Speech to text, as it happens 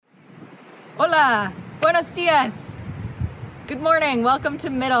Hola, buenos dias. Good morning, welcome to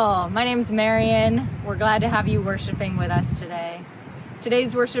Middle. My name's Marion. We're glad to have you worshiping with us today.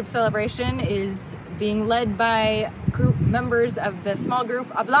 Today's worship celebration is being led by group members of the small group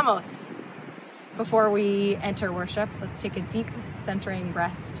Hablamos. Before we enter worship, let's take a deep centering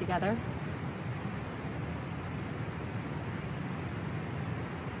breath together.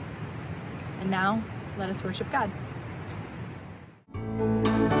 And now, let us worship God.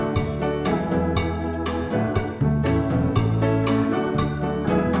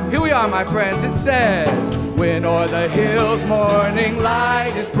 Here we are, my friends. It says, when o'er the hills morning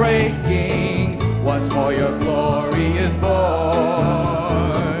light is breaking, once more your glory is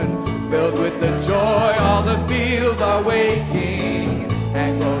born. Filled with the joy, all the fields are waking,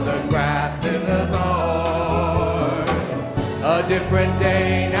 and grow the grass in the lawn. A different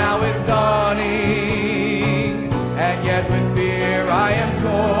day now is dawning, and yet with fear I am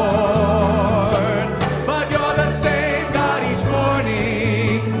torn. But you're the same God each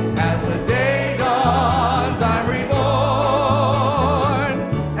morning, as the day dawns I'm reborn.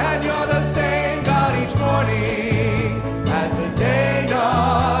 And you're the same God each morning, as the day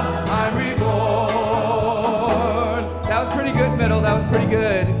dawns I'm reborn. That was pretty good, Middle. That was pretty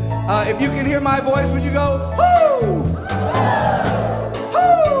good. If you can hear my voice, would you go, woo!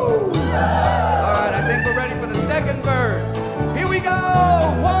 Second verse. Here we go.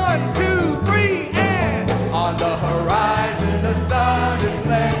 1, 2, 3, and on the horizon the sun is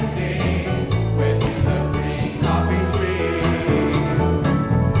blending with hues of green coffee trees,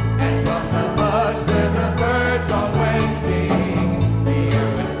 and from the hush there's a bird song wending the air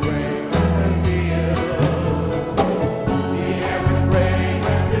with fragrance and fields. The air with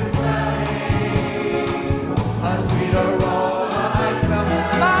fragrance is smelling a sweet aroma. I smell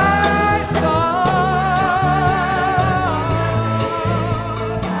my song.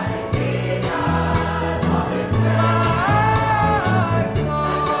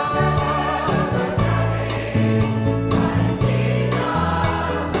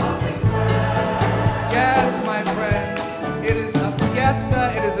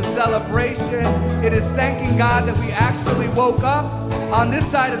 Celebration. It is thanking God that we actually woke up on this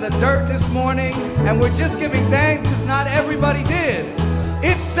side of the dirt this morning, and we're just giving thanks because not everybody did.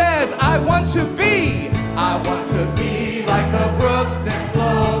 It says, I want to be like a brook that's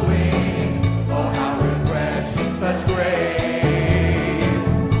flowing. Oh, how refreshing such grace.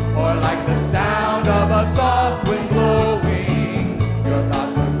 Or like the sound of a soft wind blowing. Your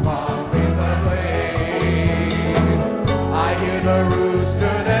thoughts are calming the blaze. I hear the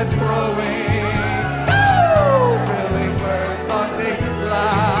rooster that's crowing, filling birds on taking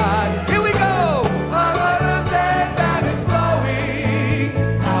flight. Here we go. My mother says that it's flowing.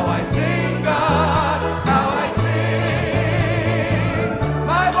 How I sing, God, how I sing.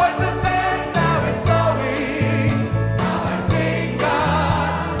 My voice ascends, now it's flowing. How I sing,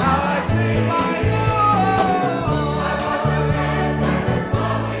 God, how I sing.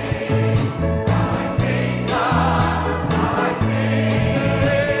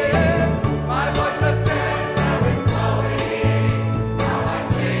 My voice ascends, now it's flowing. How I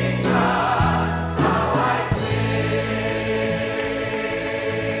sing, God, how I sing.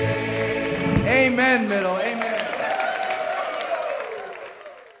 Amen, Middle. Amen.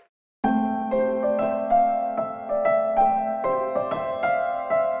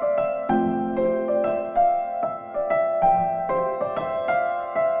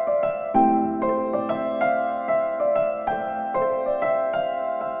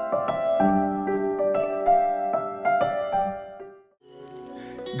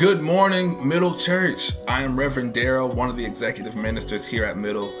 Good morning, Middle Church. I am Reverend Darrell, one of the executive ministers here at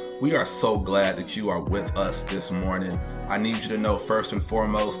Middle. We are so glad that you are with us this morning. I need you to know first and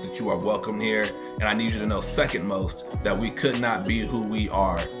foremost that you are welcome here, and I need you to know second most that we could not be who we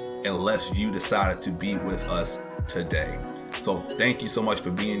are unless you decided to be with us today. So thank you so much for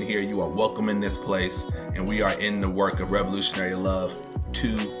being here. You are welcome in this place, and we are in the work of revolutionary love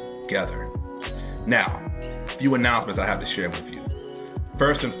together. Now, a few announcements I have to share with you.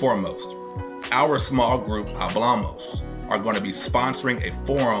 First and foremost, our small group, Hablamos, are going to be sponsoring a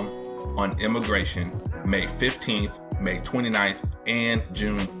forum on immigration May 15th, May 29th, and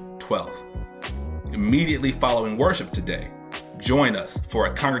June 12th. Immediately following worship today, join us for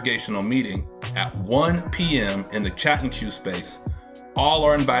a congregational meeting at 1 p.m. in the Chat and Q space. All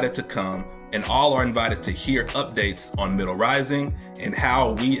are invited to come, and all are invited to hear updates on Middle Rising and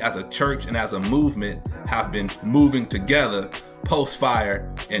how we as a church and as a movement have been moving together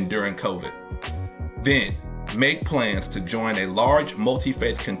post-fire and during COVID. Then, Make plans to join a large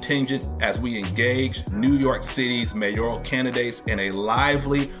multi-faith contingent as we engage New York City's mayoral candidates in a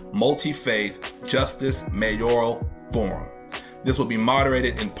lively multi-faith justice mayoral forum. This will be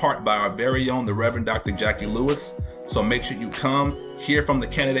moderated in part by our very own, the Reverend Dr. Jackie Lewis. So make sure you come, hear from the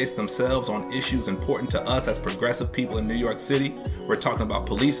candidates themselves on issues important to us as progressive people in New York City. We're talking about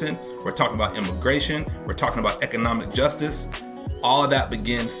policing, we're talking about immigration, we're talking about economic justice. All of that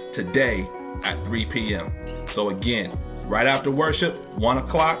begins today at 3 p.m. So again, right after worship, 1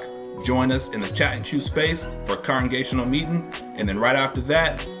 o'clock, join us in the Chat and Chew space for a congregational meeting. And then right after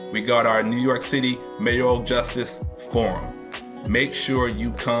that, we got our New York City Mayoral Justice Forum. Make sure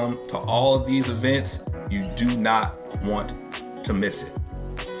you come to all of these events. You do not want to miss it.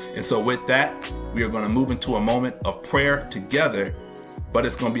 And so with that, we are going to move into a moment of prayer together, but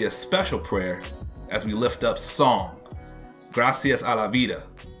it's going to be a special prayer as we lift up song, Gracias a la Vida,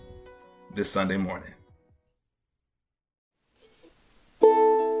 this Sunday morning.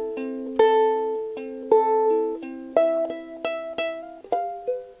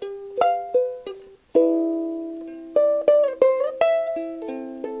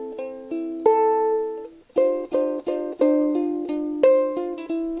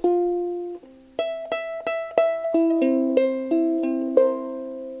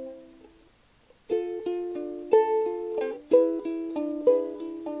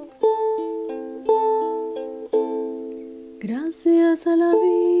 Gracias a la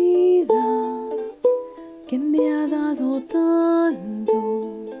vida que me ha dado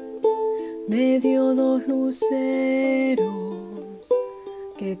tanto, me dio 2 luceros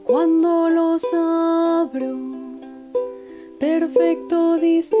que cuando los abro, perfecto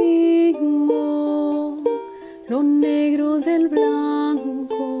distingo lo negro del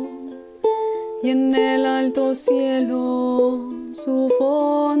blanco y en el alto cielo su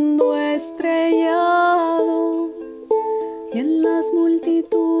fondo estrellado. Y en las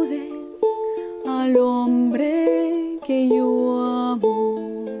multitudes al hombre que yo amo.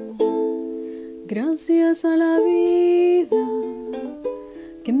 Gracias a la vida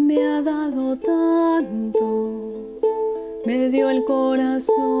que me ha dado tanto, me dio el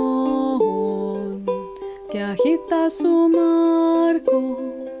corazón que agita su marco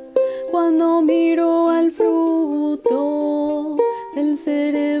cuando miro al fruto del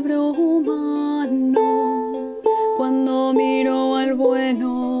cerebro humano. Cuando miro al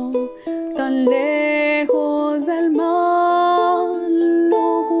bueno tan lejos del malo,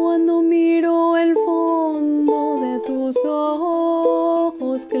 cuando miro el fondo de tus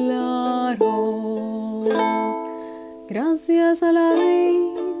ojos claros, gracias a la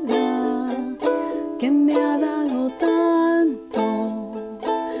vida que me ha dado tanto,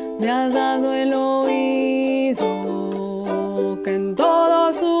 me ha dado el oído que en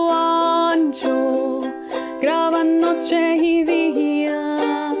todo su ancho graban noche y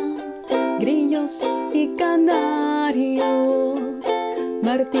día, grillos y canarios,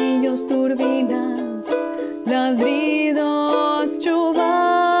 martillos, turbinas, ladridos, chubascos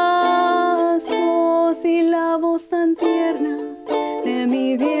y la voz tan tierna de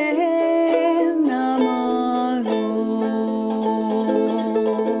mi bien amado.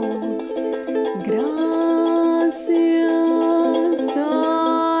 Gracias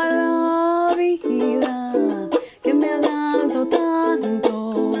a la vida que me ha dado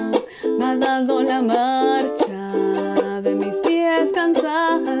tanto, me ha dado la marcha de mis pies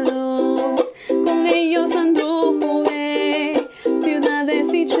cansados, con ellos anduve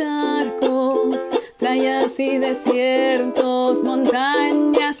ciudades y charcos, playas y desiertos,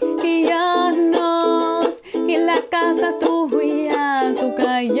 montañas y llanos, y la casa tuya, tu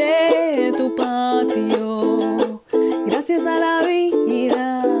calle, tu patio. Gracias a la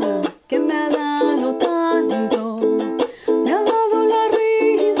vida que me ha dado tanto, me ha dado la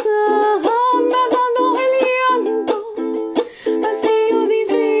risa, me ha dado el llanto, así yo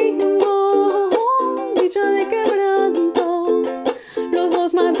distingo dicha de quebranto, los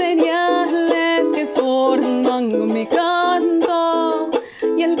 2 materiales que forman mi canto,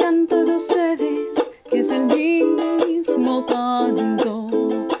 y el canto de ustedes que es el mismo canto,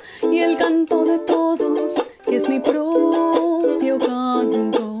 y el canto de todos que es mi propio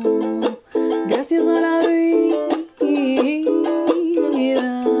canto. Gracias a la vida,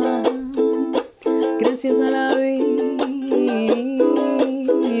 gracias a la vida,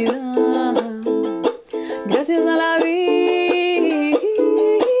 gracias a la vida,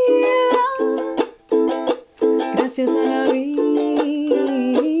 gracias a la vida.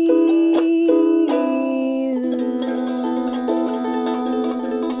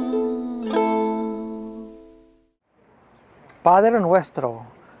 Padre nuestro,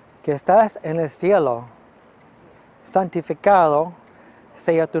 que estás en el cielo, santificado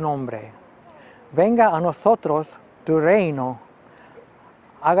sea tu nombre. Venga a nosotros tu reino.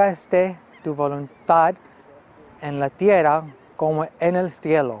 Hágase tu voluntad en la tierra como en el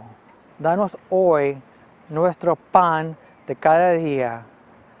cielo. Danos hoy nuestro pan de cada día.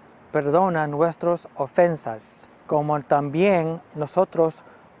 Perdona nuestras ofensas, como también nosotros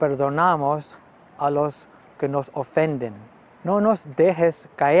perdonamos a los que nos ofenden. No nos dejes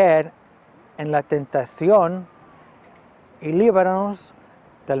caer en la tentación y líbranos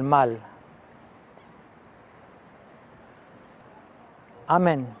del mal.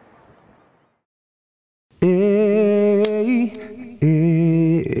 Amén. Amen.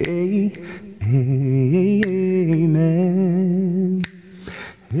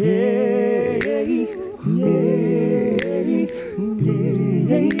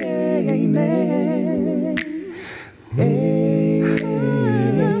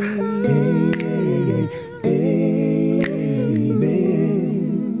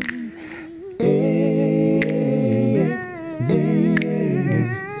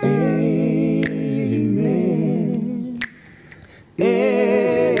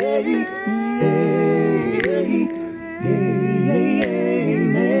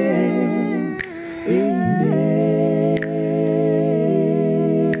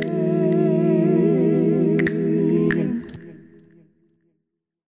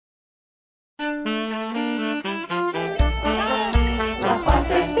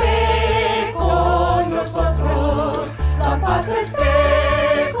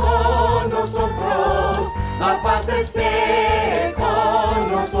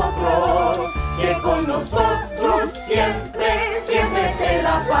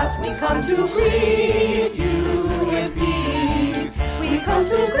 We come to greet you in peace. We come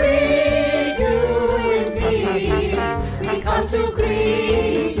to greet you in peace. We come to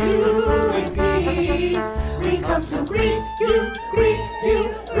greet you in peace. We come to greet you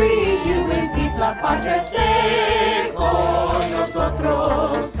in peace. La paz esté con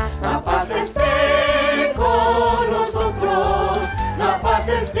nosotros. La paz esté con nosotros. La paz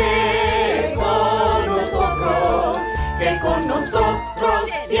esté con nosotros. Que con nosotros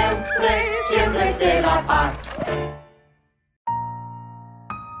siempre esté la paz.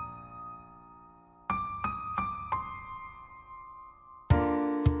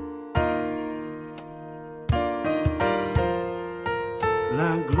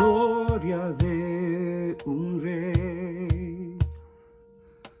 La gloria de un rey,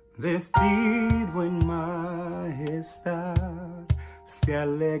 vestido en majestad, se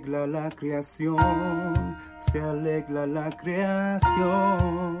alegra la creación, se alegra la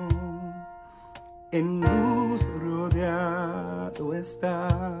creación. En luz rodeado está,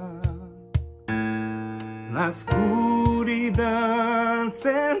 la oscuridad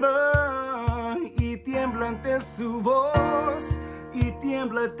se va y tiembla ante su voz, y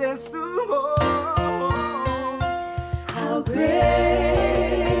tiembla ante su voz. How great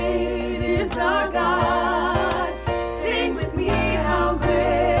is our God. Sing with me, how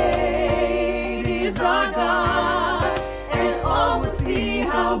great is our God. And all will see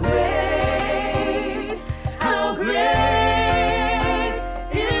how great is our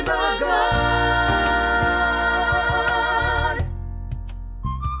God.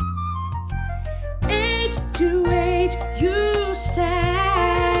 Age to age you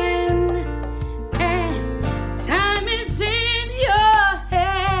stand, and time is in your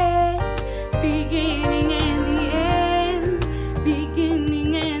hand.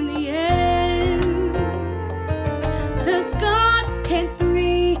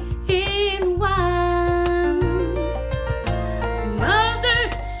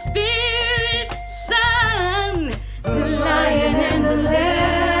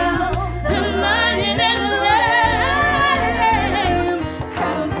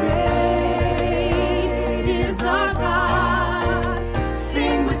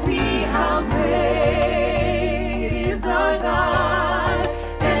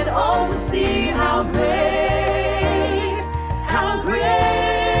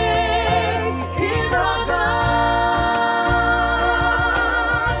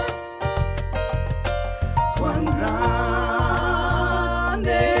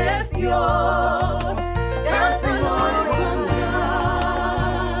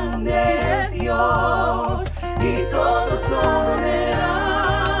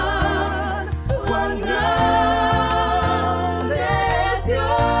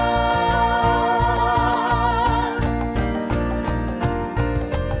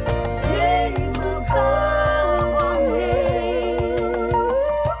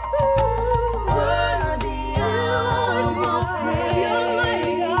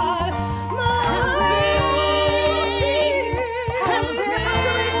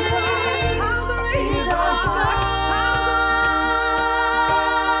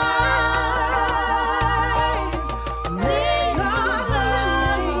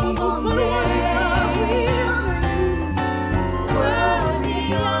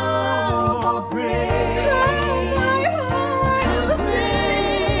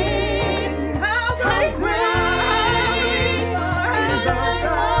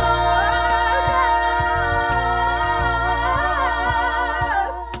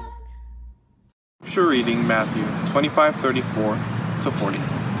 reading Matthew 25:34-40.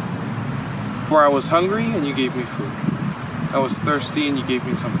 For I was hungry and you gave me food. I was thirsty and you gave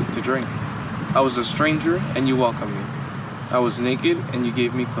me something to drink. I was a stranger and you welcomed me. I was naked and you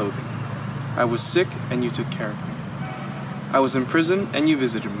gave me clothing. I was sick and you took care of me. I was in prison and you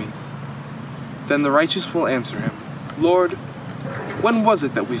visited me. Then the righteous will answer him, Lord, when was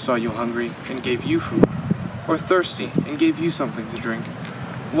it that we saw you hungry and gave you food, or thirsty and gave you something to drink?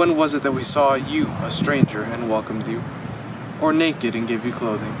 When was it that we saw you, a stranger, and welcomed you, or naked and gave you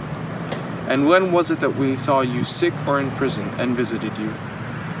clothing? And when was it that we saw you sick or in prison and visited you?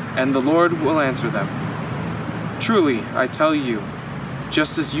 And the Lord will answer them, Truly, I tell you,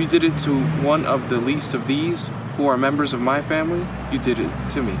 just as you did it to one of the least of these, who are members of my family, you did it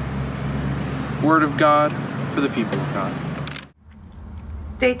to me. Word of God for the people of God.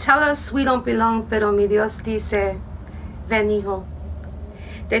 They tell us we don't belong, pero mi Dios dice, ven hijo.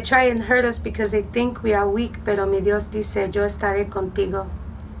 They try and hurt us because they think we are weak, pero mi Dios dice, yo estaré contigo.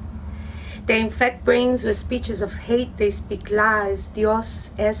 They infect brains with speeches of hate, they speak lies,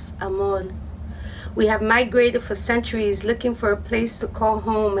 Dios es amor. We have migrated for centuries looking for a place to call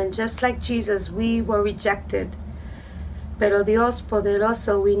home, and just like Jesus, we were rejected. Pero Dios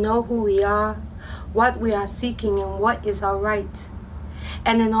poderoso, we know who we are, what we are seeking, and what is our right.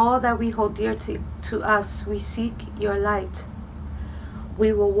 And in all that we hold dear to us, we seek your light.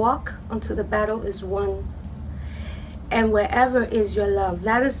 We will walk until the battle is won. And wherever is your love,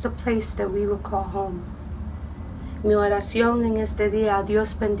 that is the place that we will call home. Mi oración en este día,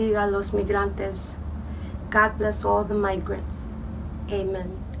 Dios bendiga a los migrantes. God bless all the migrants.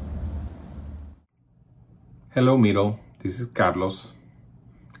 Amen. Hello, Middle. This is Carlos.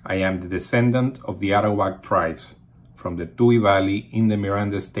 I am the descendant of the Arawak tribes from the Tuy Valley in the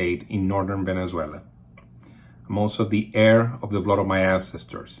Miranda State in northern Venezuela. I'm also the heir of the blood of my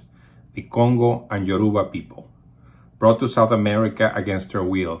ancestors, the Congo and Yoruba people, brought to South America against their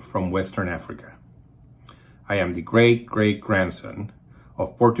will from Western Africa. I am the great-great-grandson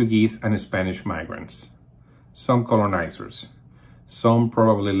of Portuguese and Spanish migrants, some colonizers. Some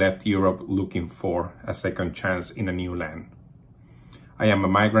probably left Europe looking for a second chance in a new land. I am a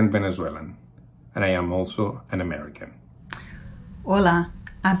migrant Venezuelan, and I am also an American. Hola,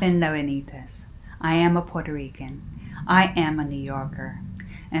 I'm Brenda Benitez. I am a Puerto Rican. I am a New Yorker.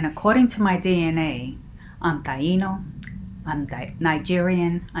 And according to my DNA, I'm Taino, I'm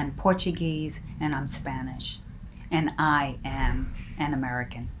Nigerian, I'm Portuguese, and I'm Spanish. And I am an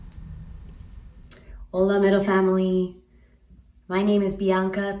American. Hola, Middle family. My name is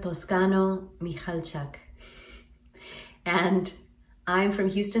Bianca Toscano Michalchuk. And I'm from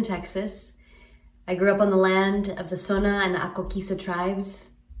Houston, Texas. I grew up on the land of the Sona and Acoquisa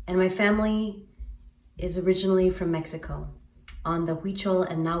tribes, and my family is originally from Mexico, on the Huichol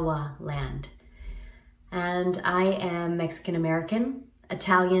and Nahua land. And I am Mexican-American,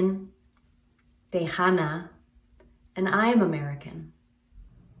 Italian, Tejana, and I am American.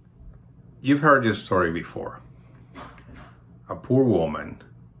 You've heard this story before. A poor woman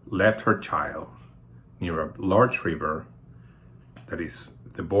left her child near a large river that is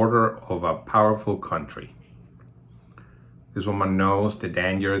the border of a powerful country. This woman knows the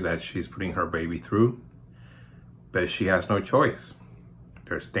danger that she's putting her baby through, but she has no choice.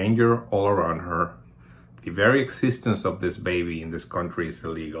 There's danger all around her. The very existence of this baby in this country is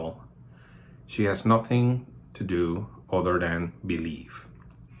illegal. She has nothing to do other than believe.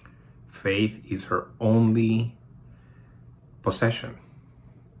 Faith is her only possession.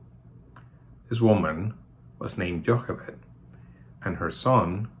 This woman was named Jochebed, and her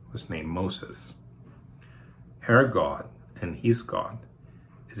son was named Moses. Her God and his God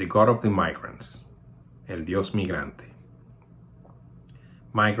is the God of the migrants, El Dios Migrante.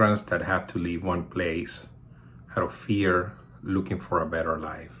 Migrants that have to leave one place out of fear, looking for a better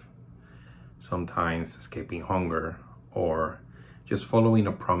life, sometimes escaping hunger or just following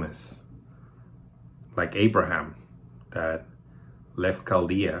a promise, like Abraham that left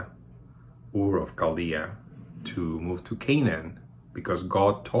Chaldea, Ur of Chaldea, to move to Canaan because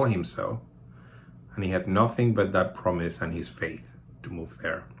God told him so, and he had nothing but that promise and his faith to move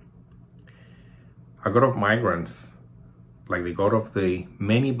there. A God of migrants, like the God of the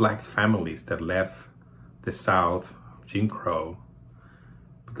many black families that left the South of Jim Crow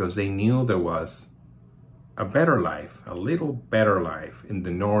because they knew there was a better life, a little better life in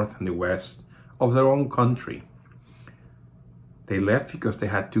the North and the West of their own country. They left because they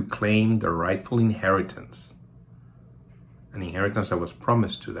had to claim their rightful inheritance, an inheritance that was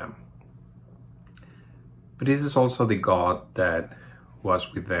promised to them. But this is also the God that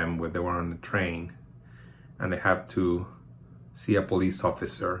was with them when they were on the train and they had to see a police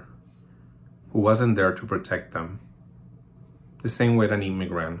officer who wasn't there to protect them. The same way an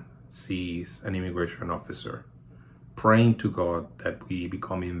immigrant sees an immigration officer, praying to God that we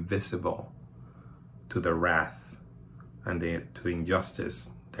become invisible to the wrath and to the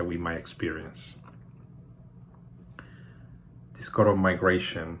injustice that we might experience. This god of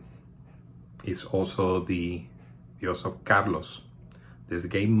migration is also the Dios of Carlos, this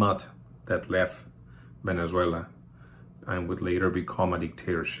gay mutt that left Venezuela and would later become a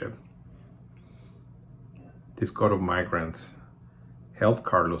dictatorship. This god of migrants helped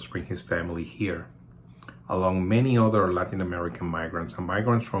Carlos bring his family here, along many other Latin American migrants and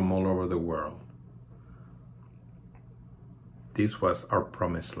migrants from all over the world. This was our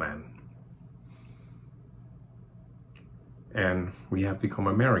promised land. And we have become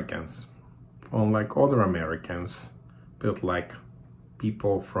Americans, unlike other Americans, built like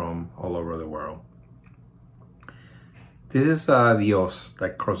people from all over the world. This is a Dios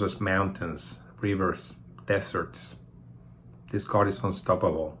that crosses mountains, rivers, deserts. This God is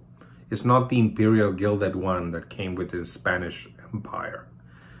unstoppable. It's not the imperial gilded one that came with the Spanish Empire,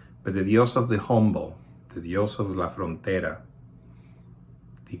 but the Dios of the humble, the Dios of La Frontera,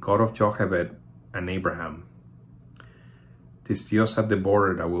 the God of Jochebed and Abraham. This Dios at the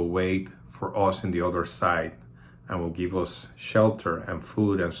border that will wait for us in the other side and will give us shelter and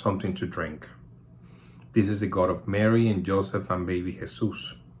food and something to drink. This is the God of Mary and Joseph and baby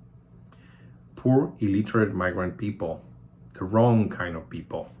Jesus. Poor, illiterate migrant people, the wrong kind of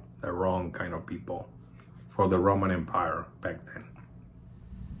people for the Roman Empire back then.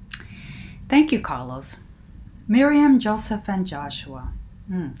 Thank you, Carlos. Miriam, Joseph, and Joshua.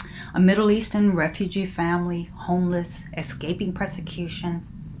 A Middle Eastern refugee family, homeless, escaping persecution.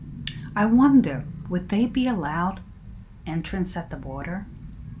 I wonder, would they be allowed entrance at the border?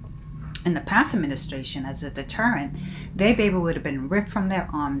 In the past administration, as a deterrent, their baby would have been ripped from their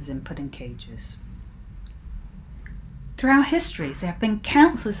arms and put in cages. Throughout histories, there have been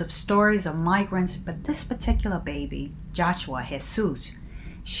countless of stories of migrants, but this particular baby, Joshua Jesus,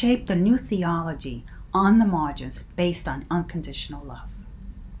 shaped a new theology on the margins based on unconditional love.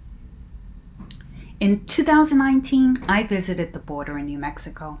 In 2019, I visited the border in New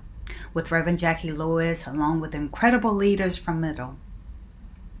Mexico with Reverend Jackie Lewis, along with incredible leaders from Middle.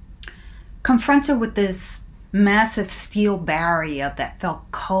 Confronted with this massive steel barrier that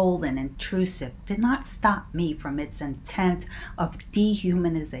felt cold and intrusive did not stop me from its intent of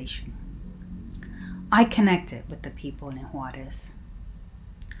dehumanization. I connected with the people in Juarez.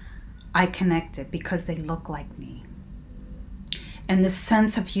 I connected because they look like me. And the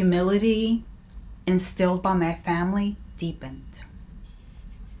sense of humility instilled by my family deepened.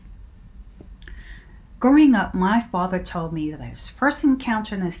 Growing up, my father told me that his first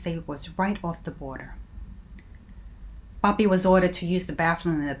encounter in the state was right off the border. Papi was ordered to use the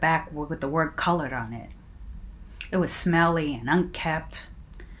bathroom in the back with the word colored on it. It was smelly and unkept,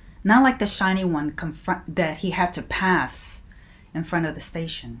 not like the shiny one that he had to pass in front of the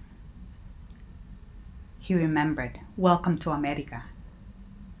station. He remembered, "Welcome to America."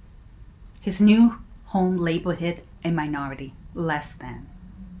 His new home labeled it a minority, less than.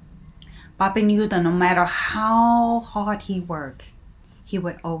 Papi knew that no matter how hard he worked, he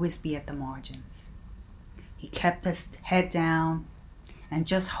would always be at the margins. He kept his head down and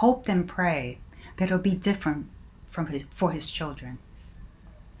just hoped and prayed that it would be different for his children.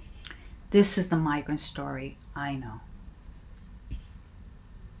 This is the migrant story I know.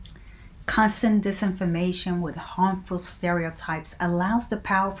 Constant disinformation with harmful stereotypes allows the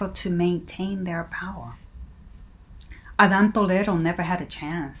powerful to maintain their power. Adam Toledo never had a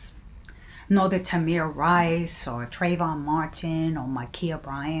chance. Nor did Tamir Rice or Trayvon Martin or Ma'Khia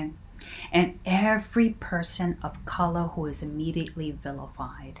Bryant, and every person of color who is immediately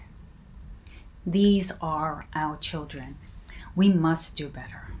vilified. These are our children. We must do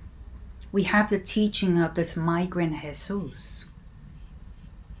better. We have the teaching of this migrant Jesus.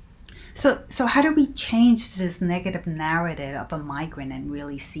 So how do we change this negative narrative of a migrant and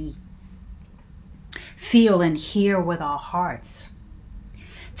really see, feel, and hear with our hearts?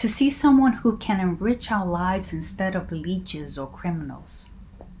 To see someone who can enrich our lives instead of leeches or criminals.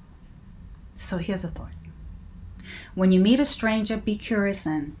 So here's a thought. When you meet a stranger, be curious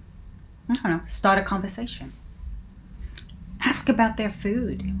and, start a conversation. Ask about their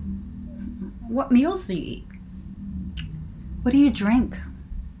food. What meals do you eat? What do you drink?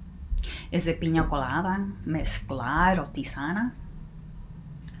 Is it piña colada, mezclar, or tisana?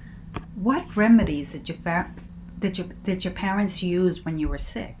 What remedies did your parents use when you were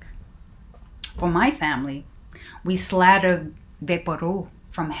sick? For my family, we slathered Vaporu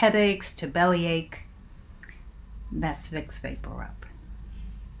from headaches to bellyache. That's Vicks Vapor Rub.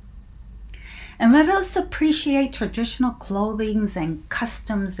 And let us appreciate traditional clothings and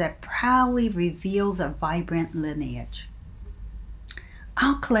customs that proudly reveals a vibrant lineage.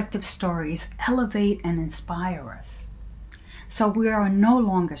 Our collective stories elevate and inspire us, so we are no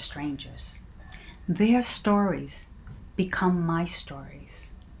longer strangers. Their stories become my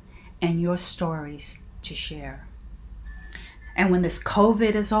stories and your stories to share. And when this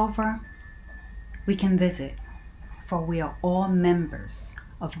COVID is over, we can visit, for we are all members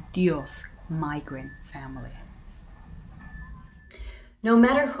of Dios migrant family. No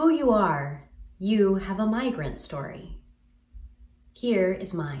matter who you are, you have a migrant story. Here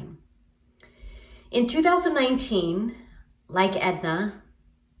is mine. In 2019, like Edna,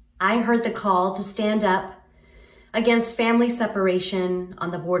 I heard the call to stand up against family separation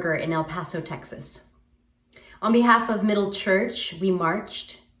on the border in El Paso, Texas. On behalf of Middle Church, we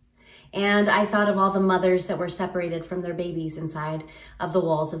marched, and I thought of all the mothers that were separated from their babies inside of the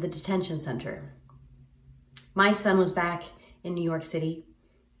walls of the detention center. My son was back in New York City,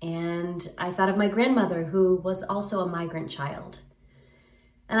 and I thought of my grandmother, who was also a migrant child.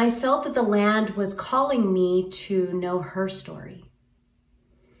 And I felt that the land was calling me to know her story.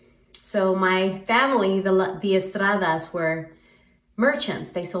 So my family, the Estradas, were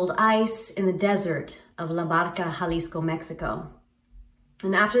merchants. They sold ice in the desert of La Barca, Jalisco, Mexico.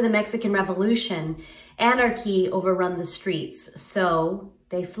 And after the Mexican Revolution, anarchy overrun the streets, so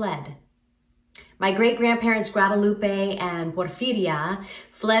they fled. My great-grandparents Guadalupe and Porfiria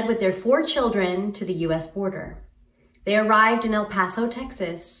fled with their 4 children to the U.S. border. They arrived in El Paso,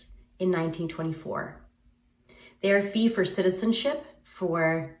 Texas in 1924. Their fee for citizenship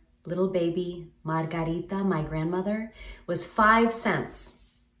for little baby Margarita, my grandmother, was 5 cents,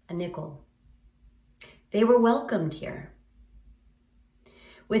 a nickel. They were welcomed here.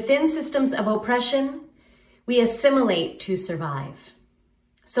 Within systems of oppression, we assimilate to survive.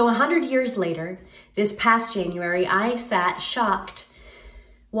 So 100 years later, this past January, I sat shocked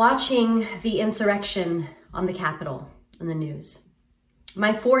watching the insurrection on the Capitol in the news.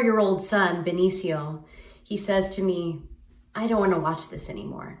 My 4-year-old son, Benicio, he says to me, "I don't want to watch this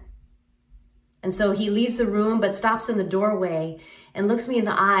anymore." And so he leaves the room, but stops in the doorway and looks me in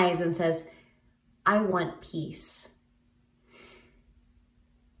the eyes and says, "I want peace."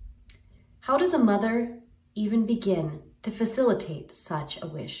 How does a mother even begin to facilitate such a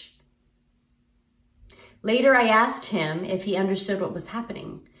wish? Later, I asked him if he understood what was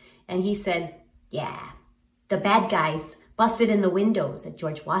happening, and he said, "Yeah, the bad guys busted in the windows at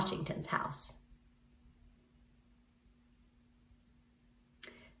George Washington's house."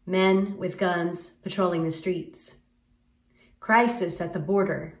 Men with guns patrolling the streets. Crisis at the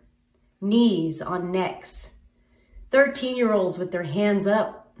border. Knees on necks. 13-year-olds with their hands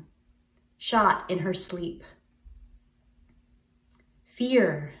up. Shot in her sleep.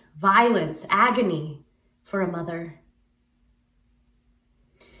 Fear, violence, agony for a mother.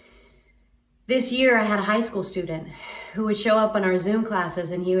 This year, I had a high school student who would show up on our Zoom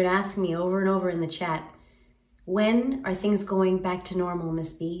classes, and he would ask me over and over in the chat, "When are things going back to normal,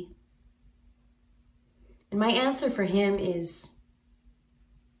 Miss B?" And my answer for him is,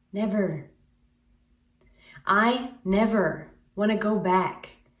 never. I never want to go back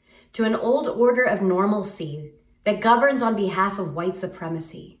to an old order of normalcy that governs on behalf of white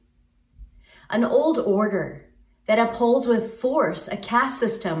supremacy. An old order that upholds with force a caste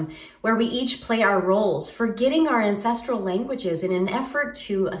system where we each play our roles, forgetting our ancestral languages in an effort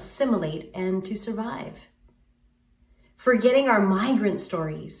to assimilate and to survive. Forgetting our migrant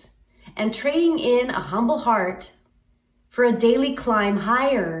stories and trading in a humble heart for a daily climb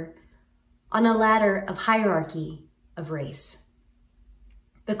higher on a ladder of hierarchy of race.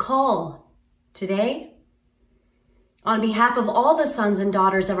 The call today, on behalf of all the sons and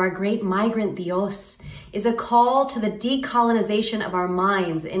daughters of our great migrant Dios, is a call to the decolonization of our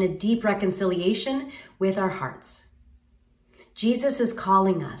minds in a deep reconciliation with our hearts. Jesus is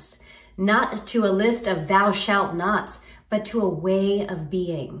calling us not to a list of thou shalt nots, but to a way of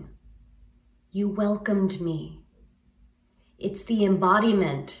being. You welcomed me. It's the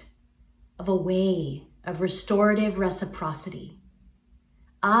embodiment of a way of restorative reciprocity.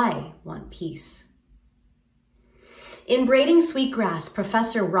 I want peace. In Braiding Sweetgrass,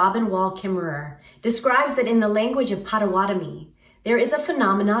 Professor Robin Wall Kimmerer describes that in the language of Potawatomi, there is a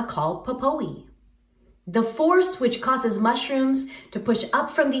phenomena called popoe, the force which causes mushrooms to push up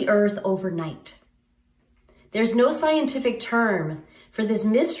from the earth overnight. There's no scientific term for this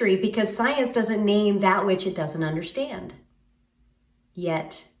mystery because science doesn't name that which it doesn't understand.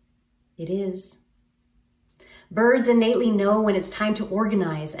 Yet, it is. Birds innately know when it's time to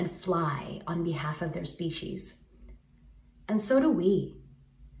organize and fly on behalf of their species. And so do we.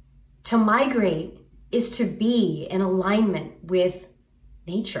 To migrate is to be in alignment with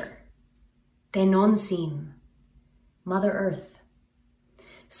nature, Tenonsin, Mother Earth.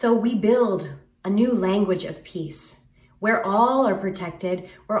 So we build a new language of peace, where all are protected,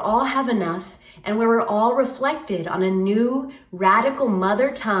 where all have enough, and where we're all reflected on a new radical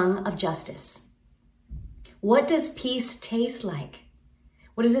mother tongue of justice. What does peace taste like?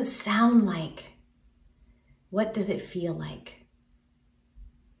 What does it sound like? What does it feel like?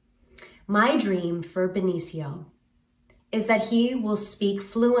 My dream for Benicio is that he will speak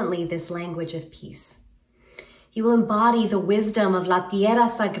fluently this language of peace. He will embody the wisdom of La Tierra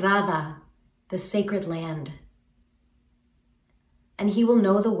Sagrada, the sacred land. And he will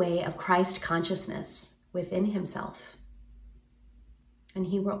know the way of Christ consciousness within himself. And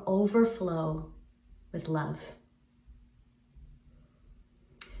he will overflow with love.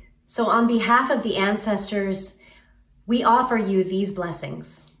 So on behalf of the ancestors, we offer you these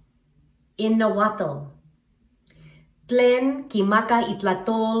blessings. In Nahuatl, Tlen Kimaka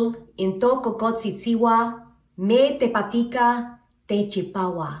Itlatol, Into Kokotzitziwa, Me Tepatika,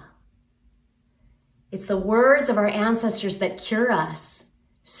 Techipawa. It's the words of our ancestors that cure us,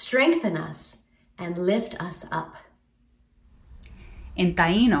 strengthen us, and lift us up. In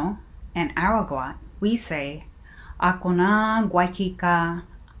Taino and Araguat, we say, Akona Guaikika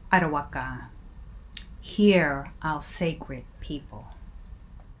Arawaka. Hear our sacred people.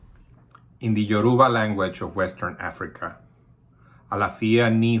 In the Yoruba language of Western Africa,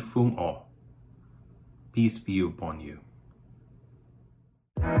 Alafia ni fun o. Peace be upon you.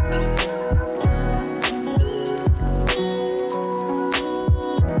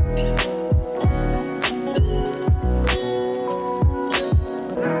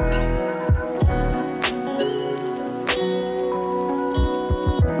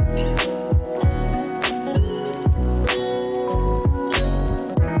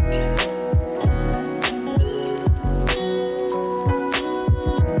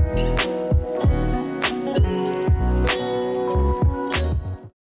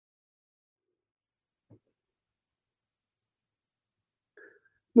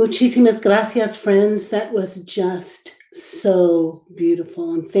 Muchísimas gracias, friends. That was just so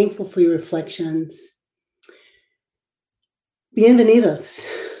beautiful. I'm thankful for your reflections. Bienvenidos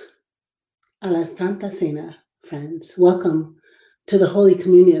a la Santa Cena, friends. Welcome to the Holy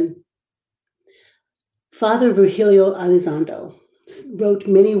Communion. Father Virgilio Elizondo wrote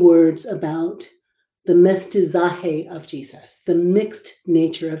many words about the mestizaje of Jesus, the mixed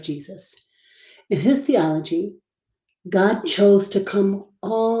nature of Jesus. In his theology, God chose to come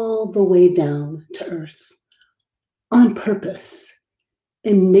all the way down to earth on purpose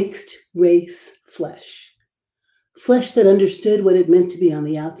in mixed race flesh. Flesh that understood what it meant to be on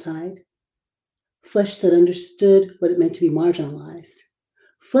the outside. Flesh that understood what it meant to be marginalized.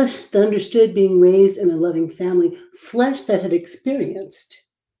 Flesh that understood being raised in a loving family. Flesh that had experienced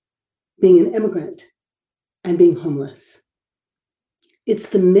being an immigrant and being homeless. It's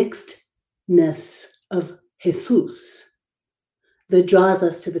the mixedness of Jesus that draws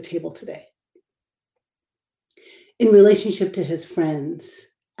us to the table today. In relationship to his friends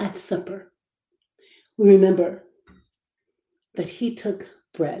at supper, we remember that he took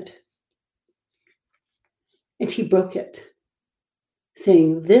bread and he broke it,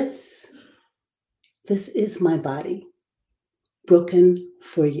 saying, This is my body, broken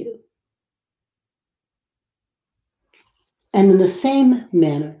for you. And in the same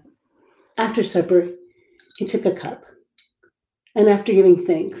manner, after supper, he took a cup, and after giving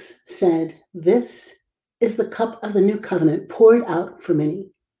thanks, said, This is the cup of the new covenant poured out for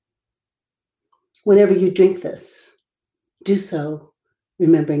many. Whenever you drink this, do so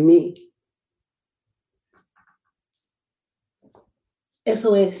remembering me.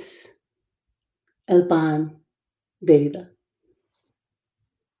 Eso es el pan de vida.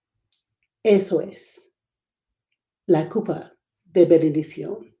 Eso es la copa de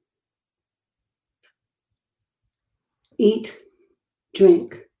bendición. Eat,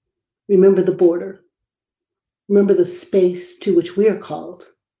 drink, remember the border. Remember the space to which we are called,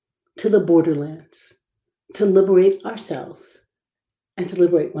 to the borderlands, to liberate ourselves and to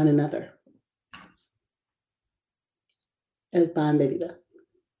liberate one another. El pan de vida.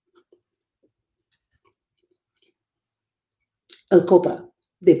 El copa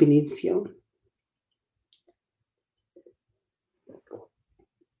de bendición.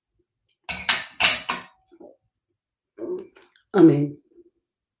 Amen.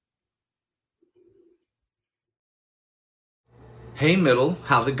 Hey Middle,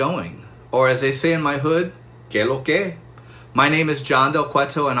 how's it going? Or as they say in my hood, que lo que? My name is John Del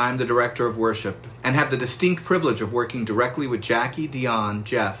Cueto and I'm the Director of Worship and have the distinct privilege of working directly with Jackie, Dion,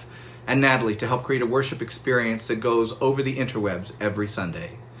 Jeff, and Natalie to help create a worship experience that goes over the interwebs every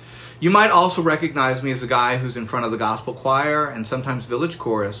Sunday. You might also recognize me as the guy who's in front of the gospel choir and sometimes village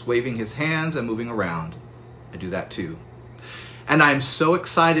chorus, waving his hands and moving around. I do that too. And I'm so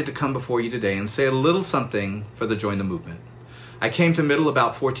excited to come before you today and say a little something for the Join the Movement. I came to Middle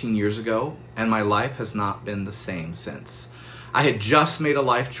about 14 years ago, and my life has not been the same since. I had just made a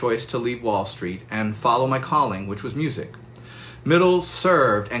life choice to leave Wall Street and follow my calling, which was music. Middle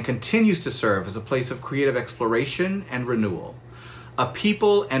served and continues to serve as a place of creative exploration and renewal. A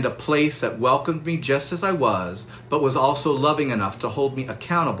people and a place that welcomed me just as I was, but was also loving enough to hold me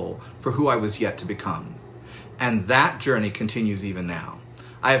accountable for who I was yet to become. And that journey continues even now.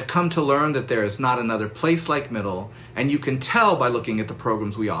 I have come to learn that there is not another place like Middle, and you can tell by looking at the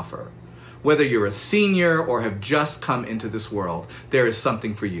programs we offer. Whether you're a senior or have just come into this world, there is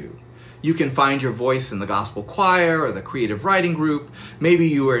something for you. You can find your voice in the gospel choir or the creative writing group. Maybe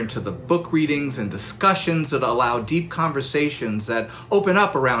you are into the book readings and discussions that allow deep conversations that open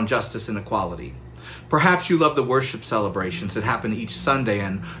up around justice and equality. Perhaps you love the worship celebrations that happen each Sunday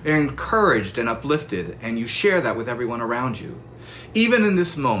and are encouraged and uplifted, and you share that with everyone around you. Even in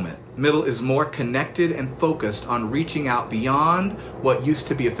this moment, Middle is more connected and focused on reaching out beyond what used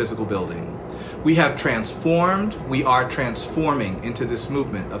to be a physical building. We have transformed, we are transforming into this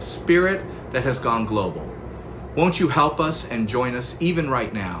movement of spirit that has gone global. Won't you help us and join us even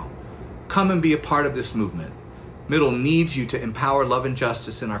right now? Come and be a part of this movement. Middle needs you to empower love and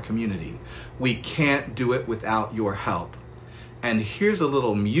justice in our community. We can't do it without your help. And here's a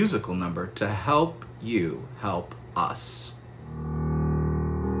little musical number to help you help us.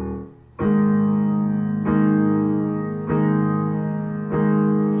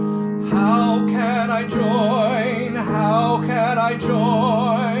 How can I join? How can I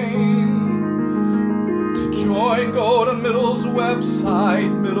join? To join, go to Middle's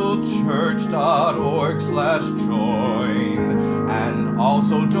website, middlechurch.org/join. And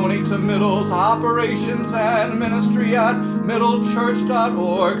also donate to Middle's operations and ministry at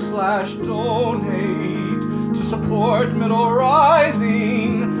middlechurch.org/donate. To support Middle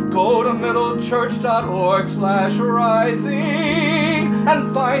Rising, go to middlechurch.org/rising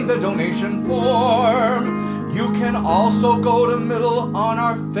and find the donation form. You can also go to Middle on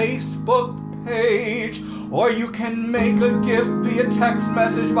our Facebook page, or you can make a gift via text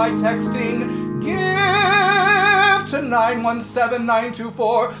message by texting GIVE to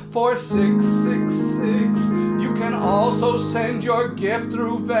 917-924-4666. You can also send your gift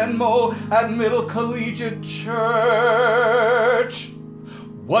through Venmo at Middle Collegiate Church.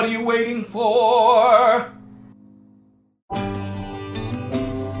 What are you waiting for?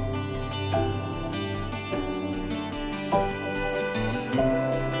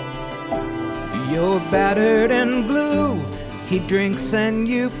 You're battered and blue. He drinks and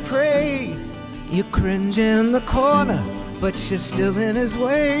you pray. You cringe in the corner, but you're still in his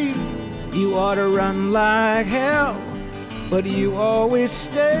way. You ought to run like hell, but you always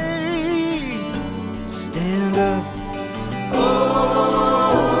stay. Stand up.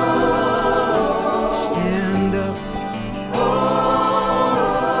 Stand up.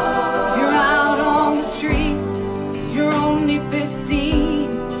 You're out on the street, you're only 15.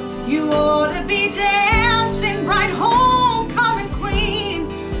 You ought to be dancing right homecoming queen,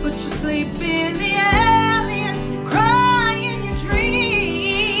 but you sleep in the alley and cry in your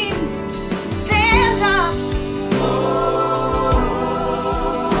dreams. Stand up.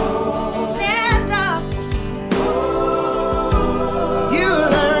 Stand up. You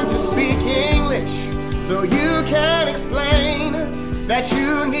learn to speak English so you can explain that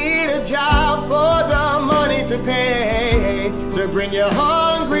you need a job for the money to pay, to bring your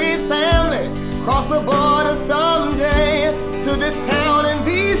hungry family across the border someday, to this town and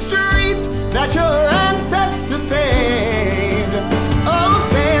these streets that your ancestors paved. Oh,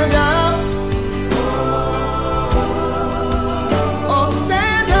 stand up. Oh,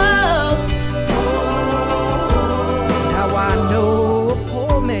 stand up. Now I know a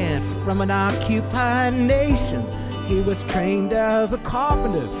poor man from an occupied nation. He was trained as a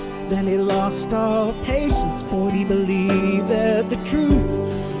carpenter, then he lost all patience, for he believed that the truth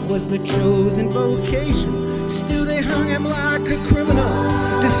was the chosen vocation. Still they hung him like a criminal,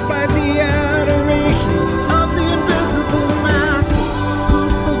 despite the adoration of the invisible masses, who,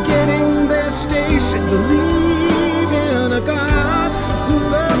 forgetting their station, believe in a God who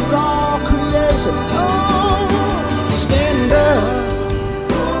loves all creation. Oh, stand up.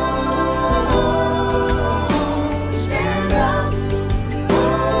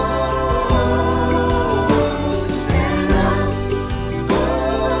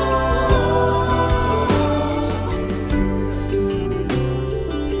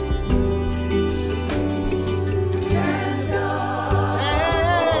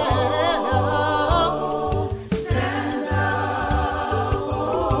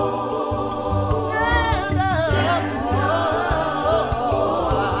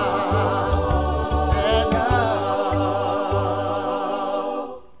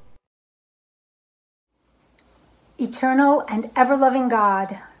 Eternal and ever-loving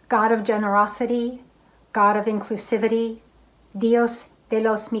God, God of generosity, God of inclusivity, Dios de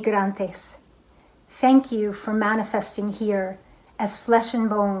los migrantes, thank you for manifesting here as flesh and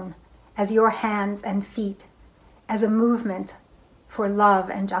bone, as your hands and feet, as a movement for love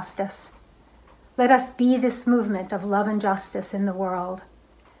and justice. Let us be this movement of love and justice in the world.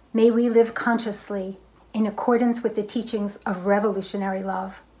 May we live consciously in accordance with the teachings of revolutionary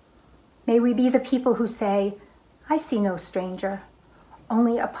love. May we be the people who say, I see no stranger,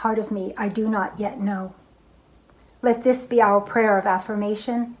 only a part of me I do not yet know. Let this be our prayer of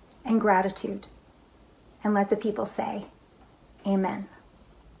affirmation and gratitude. And let the people say, Amen.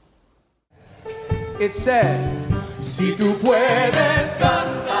 It says, si tú puedes,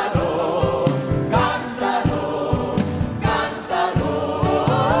 cántalo, cántalo,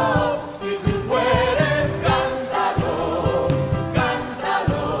 cántalo. Si tú puedes, cántalo,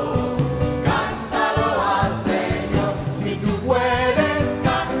 cántalo, cántalo al Señor. Si tú puedes,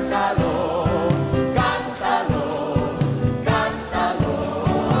 cántalo, cántalo, cántalo.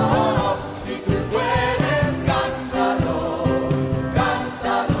 Si tú puedes, cántalo,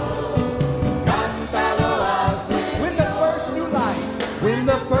 cántalo. When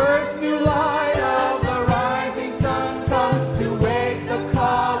the first new light of the rising sun comes to wake the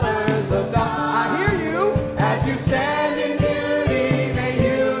colors of dawn, I hear you as you stand in beauty. May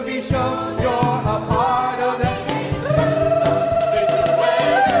you be shown you're a part of that.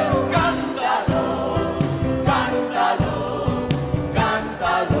 Cántalo, cántalo,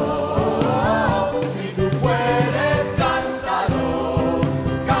 cántalo. Si tú puedes, cántalo,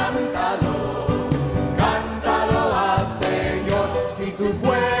 cántalo, cántalo al Señor. Si tú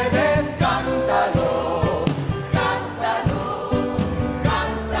puedes, cántalo, cántalo,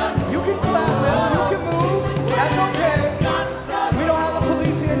 cántalo. You can clap, man. You can move. That's okay. We don't have the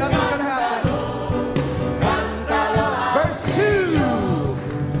police here. Nothing's gonna happen. Verse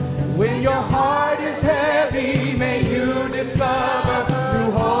 2. When your heart is heavy, may you discover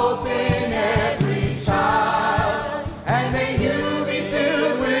new hope in every child. And may you be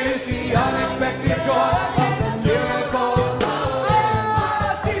filled with the unexpected joy of the miracle.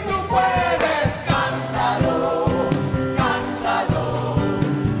 Si tú puedes, cántalo, cántalo,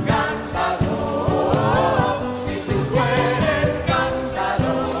 cántalo. Si tú puedes,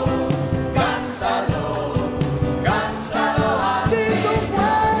 cántalo, cántalo, cántalo. Si tú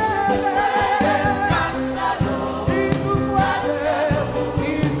puedes, cántalo, si tú puedes,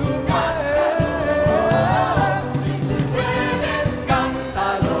 si tú puedes,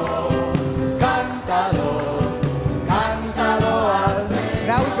 cántalo, cántalo, cántalo.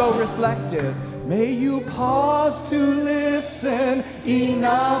 Now we go reflective. May you pause to listen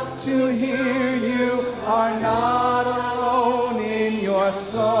enough to hear you are not alone in your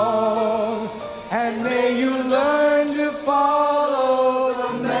song. And may you learn to follow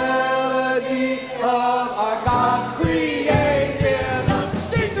the melody of our God's creative.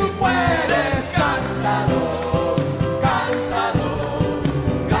 Si tú puedes, cántalo, cántalo,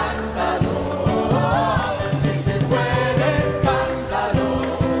 cántalo. Si tú puedes, cántalo,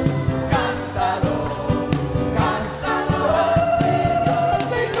 cántalo, cántalo.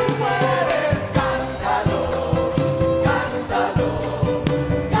 Si tú puedes, cántalo, cántalo,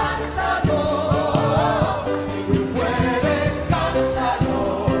 cántalo. Si tú puedes, cántalo,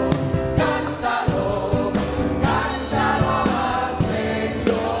 cántalo, cántalo al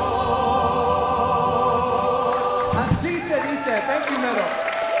Señor. Así se dice. Thank you, Middle.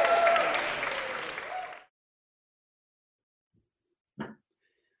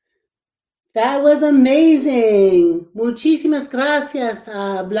 That was amazing. Muchísimas gracias.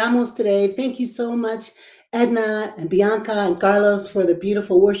 Hablamos today. Thank you so much, Edna and Bianca and Carlos, for the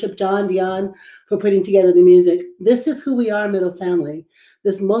beautiful worship. John, Dion, for putting together the music. This is who we are, Middle Family.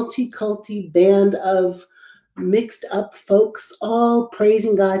 This multi-culti band of mixed up folks, all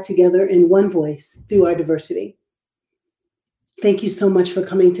praising God together in one voice through our diversity. Thank you so much for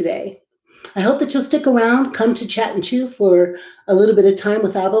coming today. I hope that you'll stick around, come to Chat and Chew for a little bit of time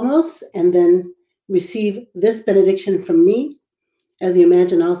with Abamos, and then receive this benediction from me, as you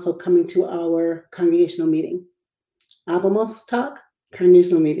imagine also coming to our congregational meeting. Abamos talk,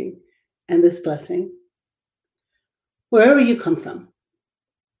 congregational meeting, and this blessing. Wherever you come from,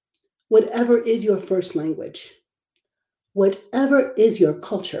 whatever is your first language, whatever is your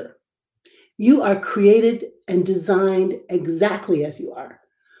culture, you are created and designed exactly as you are.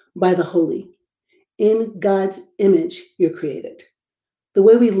 By the Holy. In God's image, you're created. The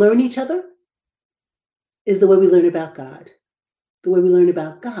way we learn each other is the way we learn about God. The way we learn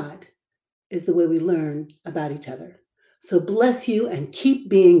about God is the way we learn about each other. So bless you and keep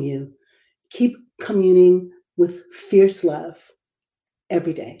being you. Keep communing with fierce love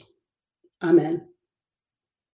every day. Amen.